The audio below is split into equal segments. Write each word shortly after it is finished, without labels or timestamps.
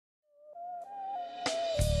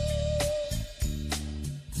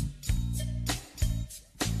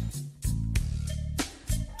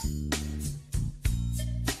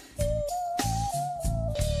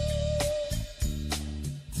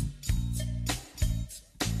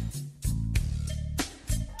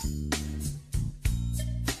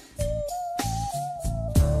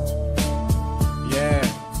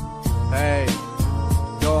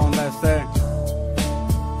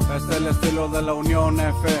de la Unión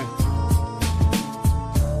F.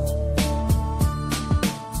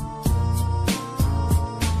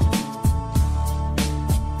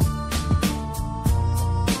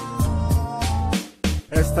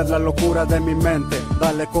 Esta es la locura de mi mente,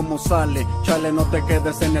 dale como sale, chale no te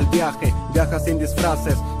quedes en el viaje, viaja sin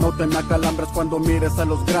disfraces, no te me acalambres cuando mires a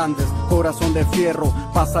los grandes, corazón de fierro,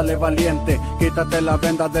 pásale valiente, quítate la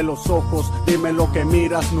venda de los ojos, dime lo que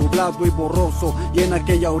miras, nublado y borroso, y en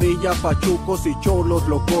aquella orilla pachucos y cholos,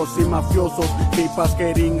 locos y mafiosos, pipas,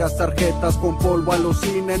 jeringas, tarjetas con polvo,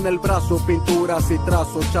 alucina en el brazo, pinturas y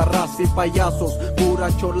trazos, charras y payasos,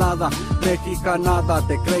 pura cholada, mexicanada,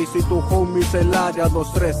 te crazy tu homies el área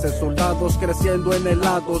 213, soldados creciendo en el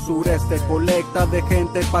lado sureste, colecta de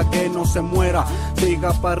gente pa' que no se muera,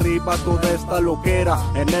 siga pa' arriba toda esta loquera,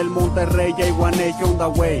 en el Monterrey y Guanejo on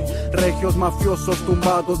the way, regios mafiosos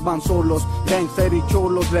tumbados van solos, gangster y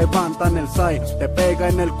cholos levantan el SAI, te pega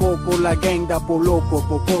en el coco la gang de Apoloco,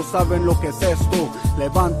 pocos saben lo que es esto,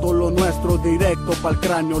 levanto lo nuestro directo pa'l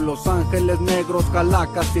cráneo, Los Ángeles negros,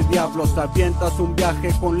 calacas y diablos, avientas un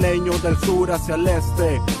viaje con leño del sur hacia el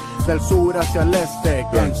este, del sur hacia el este,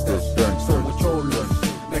 gangsters, somos cholos,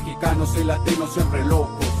 mexicanos y latinos siempre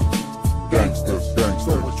locos, gangsters,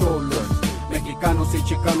 somos cholos, mexicanos y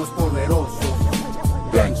chicanos poderosos,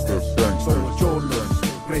 gangsters, somos cholos,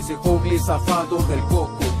 crazy homies zafados del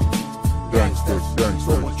coco, gangsters,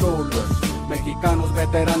 somos cholos, mexicanos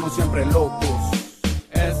veteranos siempre locos.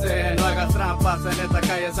 No hagas trampas, en esta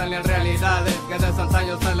calle salen realidades, que de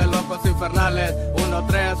antaño salen locos infernales.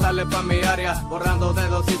 1-3 sale pa' mi área, borrando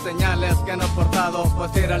dedos y señales que no he portado,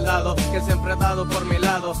 pues tira el dado, que siempre he dado por mi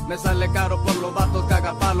lado. Me sale caro por los vatos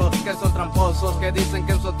cagapalos, que son tramposos, que dicen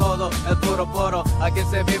que uso todo, es puro poro. Aquí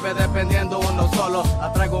se vive dependiendo uno solo,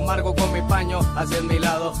 atraigo amargo con mi paño, así es mi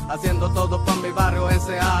lado, haciendo todo pa' mi barrio,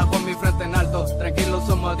 S.A. con mi frente en alto. Tranquilo,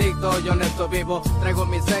 somos adictos, yo honesto vivo, traigo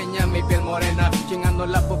mi seña, mi piel morena, chingando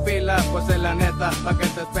la pupila, pues es la neta, pa' que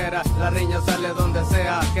te espera, la riña sale donde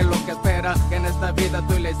sea, que es lo que espera, que en esta vida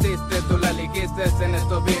tú la hiciste, tú la elegiste, en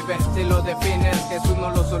esto vive, si lo defines, que tú no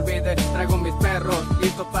los olvides, traigo mis perros,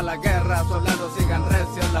 listos pa' la guerra, soldados sigan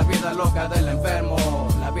recios, la vida loca del enfermo,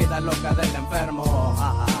 la vida loca del enfermo,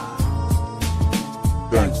 ajá.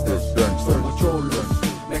 Gangsters, somos cholos,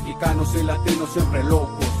 mexicanos y latinos siempre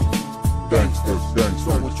locos, gangsters,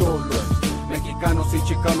 somos cholos, mexicanos y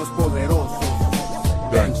chicanos poderosos,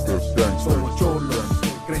 gangsters, somos cholos,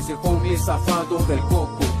 crazy homies zafados del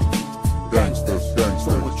coco, gangsters,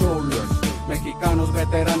 somos cholos, mexicanos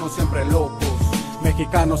veteranos siempre locos,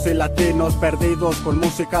 mexicanos y latinos perdidos con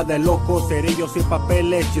música de locos, cerillos y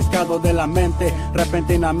papeles, chiscado de la mente,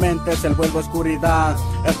 repentinamente se envuelve oscuridad,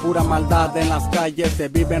 es pura maldad en las calles, se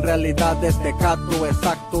viven realidades de gato,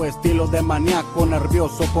 exacto, estilo de maníaco,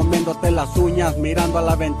 nervioso, comiéndote las uñas, mirando a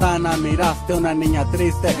la ventana, miraste a una niña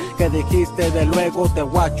triste, que dijiste de luego te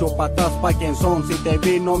guacho, patas pa' quien son, si te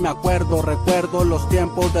vi no me acuerdo, recuerdo los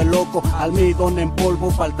tiempos de loco, almidón en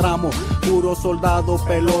polvo pa'l tramo, puro soldado,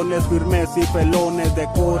 pelones, firmes y pelones, de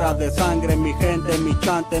cora, de sangre, mi gente, mi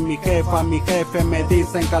chante, mi jefa, mi jefe, me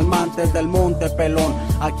dicen calmantes del monte pelón,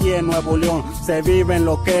 aquí en Nuevo León, se viven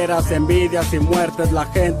loqueras, envidias y muertes, la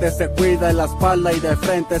gente se cuida en la espalda y de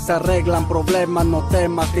frente se arreglan problemas, no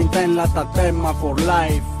temas, tinta en la tatema for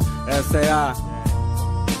life, S.A.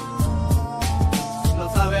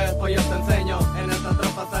 No sabes, pues yo te enseño, en esta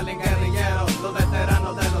tropa salen guerrilleros, los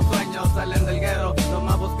veteranos de los sueños salen del guerro, los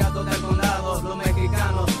más buscados del condado, los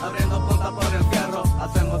mexicanos, abriendo punta por el fierro,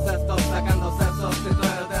 hacemos esto, sacando sesos, si tú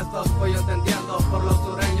eres de estos, pues yo te entiendo, por los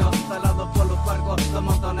sureños, salados por los puercos, los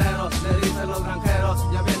montoneros, le dicen los granjeros,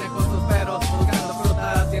 ya vienen con sus peros, buscando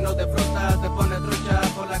frutas, si no te frutas, te pone trucha,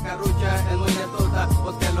 por la carrucha, es muy astuta,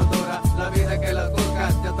 pues que lo dura, la vida que las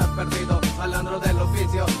buscas, ya estás perdido, malandro del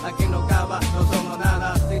oficio, aquí no cava, no somos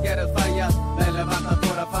nada, si quieres fallas, me levantas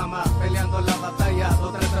pura fama, peleando la batalla,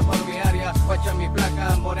 2-13 por mi área, guacha mi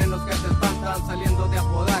placa, morenos que te espantan, saliendo de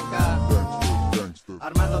Apodaca,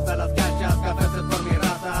 armándote las cachas, cafés por mi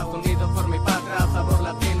raza, unidos por mi patria, sabor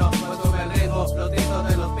latino, pues sube el ritmo, los discos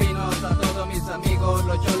de los pinos, a todos mis amigos,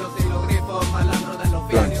 los cholos y los grifos, malandro del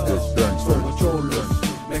oficio, somos cholos,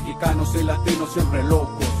 mexicanos y latinos siempre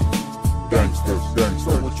locos, gangsters,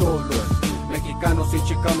 somos cholos, mexicanos y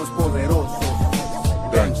chicanos poderosos,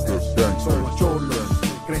 gangsters, somos cholos,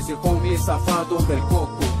 crazy homies zafados del coco,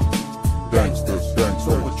 gangsters,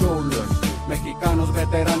 somos cholos, mexicanos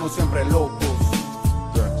veteranos siempre locos.